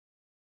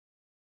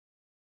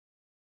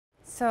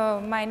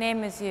So my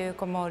name is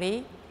Yuko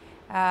Mohri.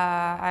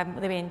 I'm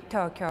living in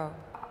Tokyo.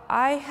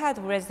 I had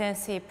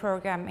residency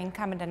program in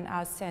Camden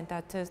Arts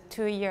Centre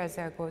 2 years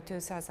ago,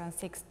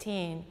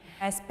 2016.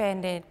 I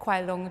spent it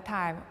quite a long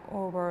time,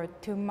 over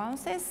 2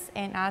 months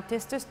in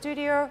artist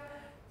studio.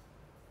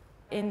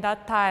 In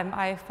that time,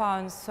 I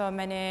found so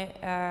many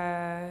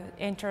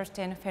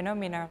interesting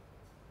phenomena.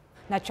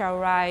 Natural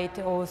light,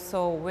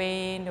 also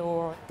wind,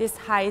 or this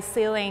high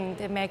ceiling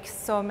that makes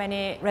so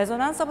many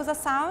resonance of the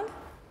sound.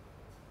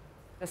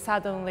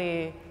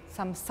 Suddenly,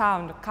 some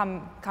sound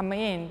come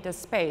in the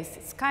space.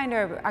 It's kind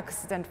of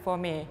accident for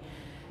me.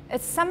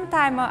 It's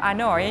sometimes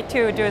annoying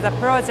to do the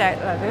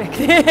project.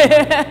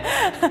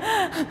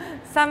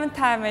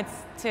 Sometimes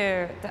it's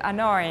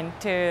annoying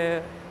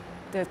to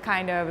the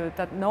kind of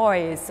the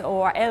noise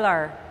or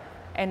error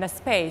in the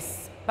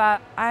space. But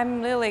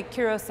I'm really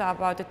curious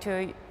about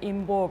to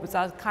involve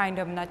that kind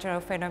of natural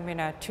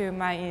phenomena to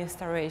my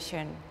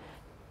installation.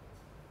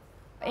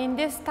 In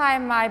this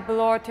time, I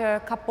brought a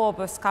couple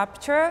of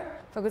sculptures.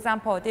 For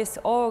example, this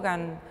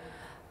organ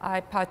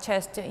I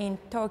purchased in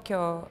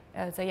Tokyo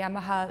as a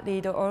Yamaha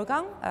lead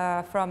organ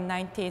from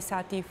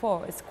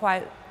 1934. It's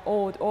quite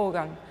old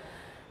organ.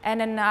 And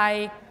then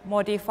I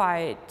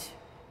modified it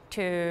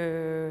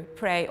to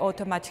play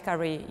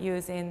automatically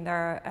using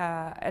the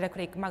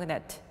electric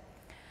magnet.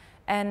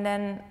 And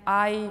then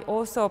I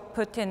also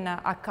put in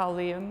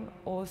aquarium,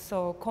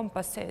 also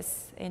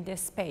compasses in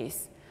this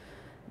space.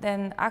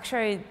 Then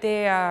actually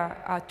they are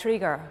a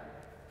trigger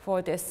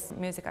for this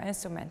musical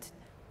instrument.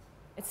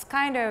 It's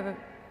kind of,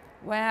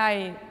 when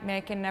I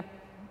making a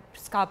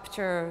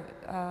sculpture,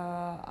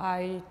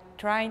 I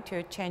try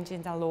to change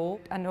in the law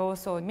and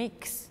also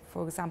mix,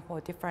 for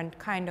example, different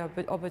kind of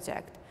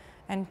object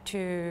and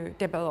to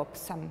develop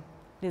some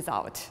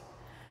result.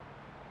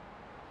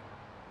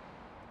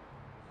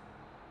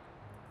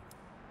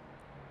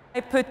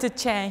 I put the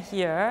chain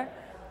here.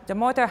 The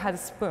motor has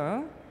a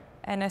spoon,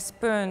 and a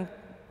spoon,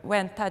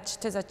 when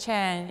touched to the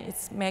chain,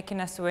 it's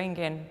making a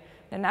swinging.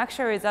 Then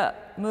actually the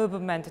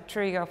movement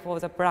trigger for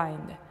the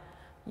blind.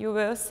 You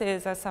will see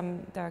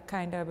the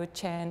kind of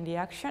chain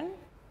reaction.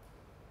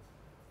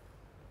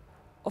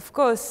 Of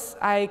course,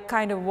 I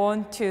kind of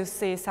want to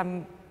see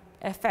some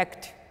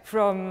effect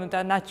from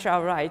the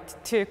natural light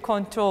to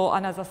control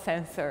another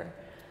sensor.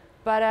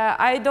 But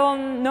I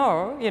don't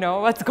know,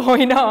 what's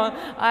going on.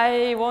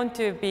 I want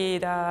to be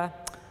the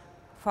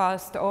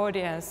first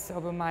audience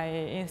of my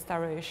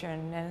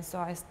installation, and so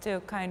I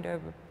still kind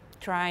of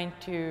trying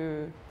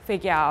to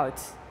figure out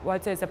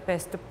what is the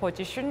best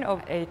position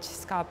of each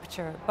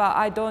sculpture. But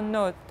I don't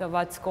know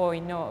what's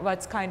going on,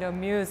 what kind of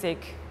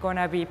music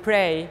gonna be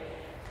played.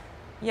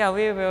 Yeah,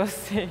 we will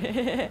see.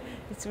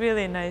 It's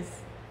really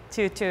nice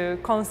to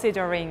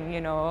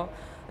considering,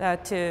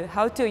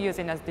 how to use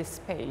it as this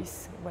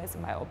space with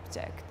my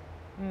object.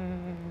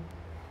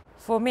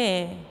 For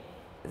me,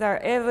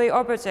 every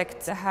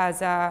object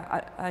has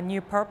a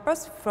new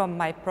purpose from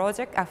my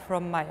project,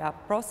 from my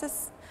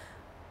process,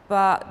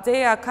 but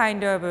they are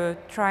kind of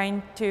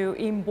trying to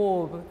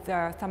involve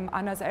some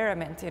another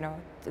element,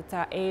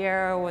 the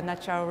air or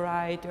natural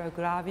light or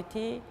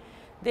gravity.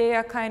 They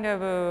are kind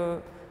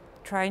of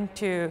trying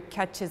to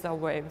catch the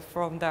wave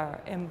from the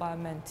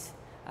environment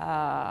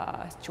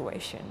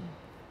situation.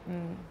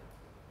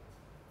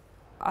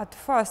 At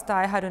first,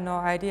 I had no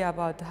idea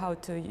about how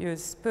to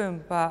use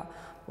spoon, but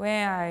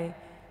when I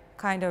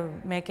kind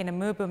of making a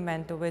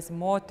movement with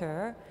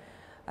motor,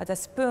 the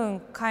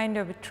spoon kind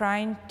of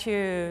trying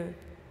to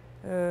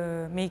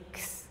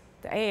mix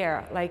the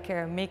air, like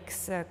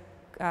mix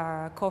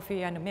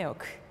coffee and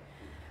milk.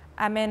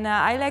 I mean,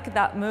 I like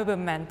that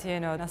movement,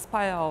 the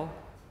spiral.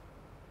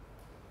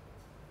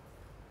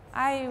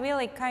 I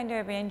really kind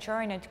of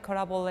enjoy it to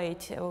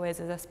collaborate with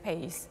the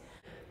space.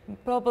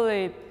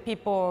 Probably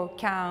people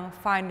can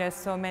find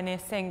so many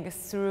things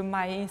through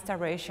my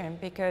installation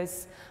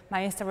because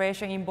my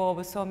installation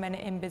involves so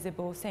many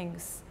invisible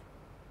things.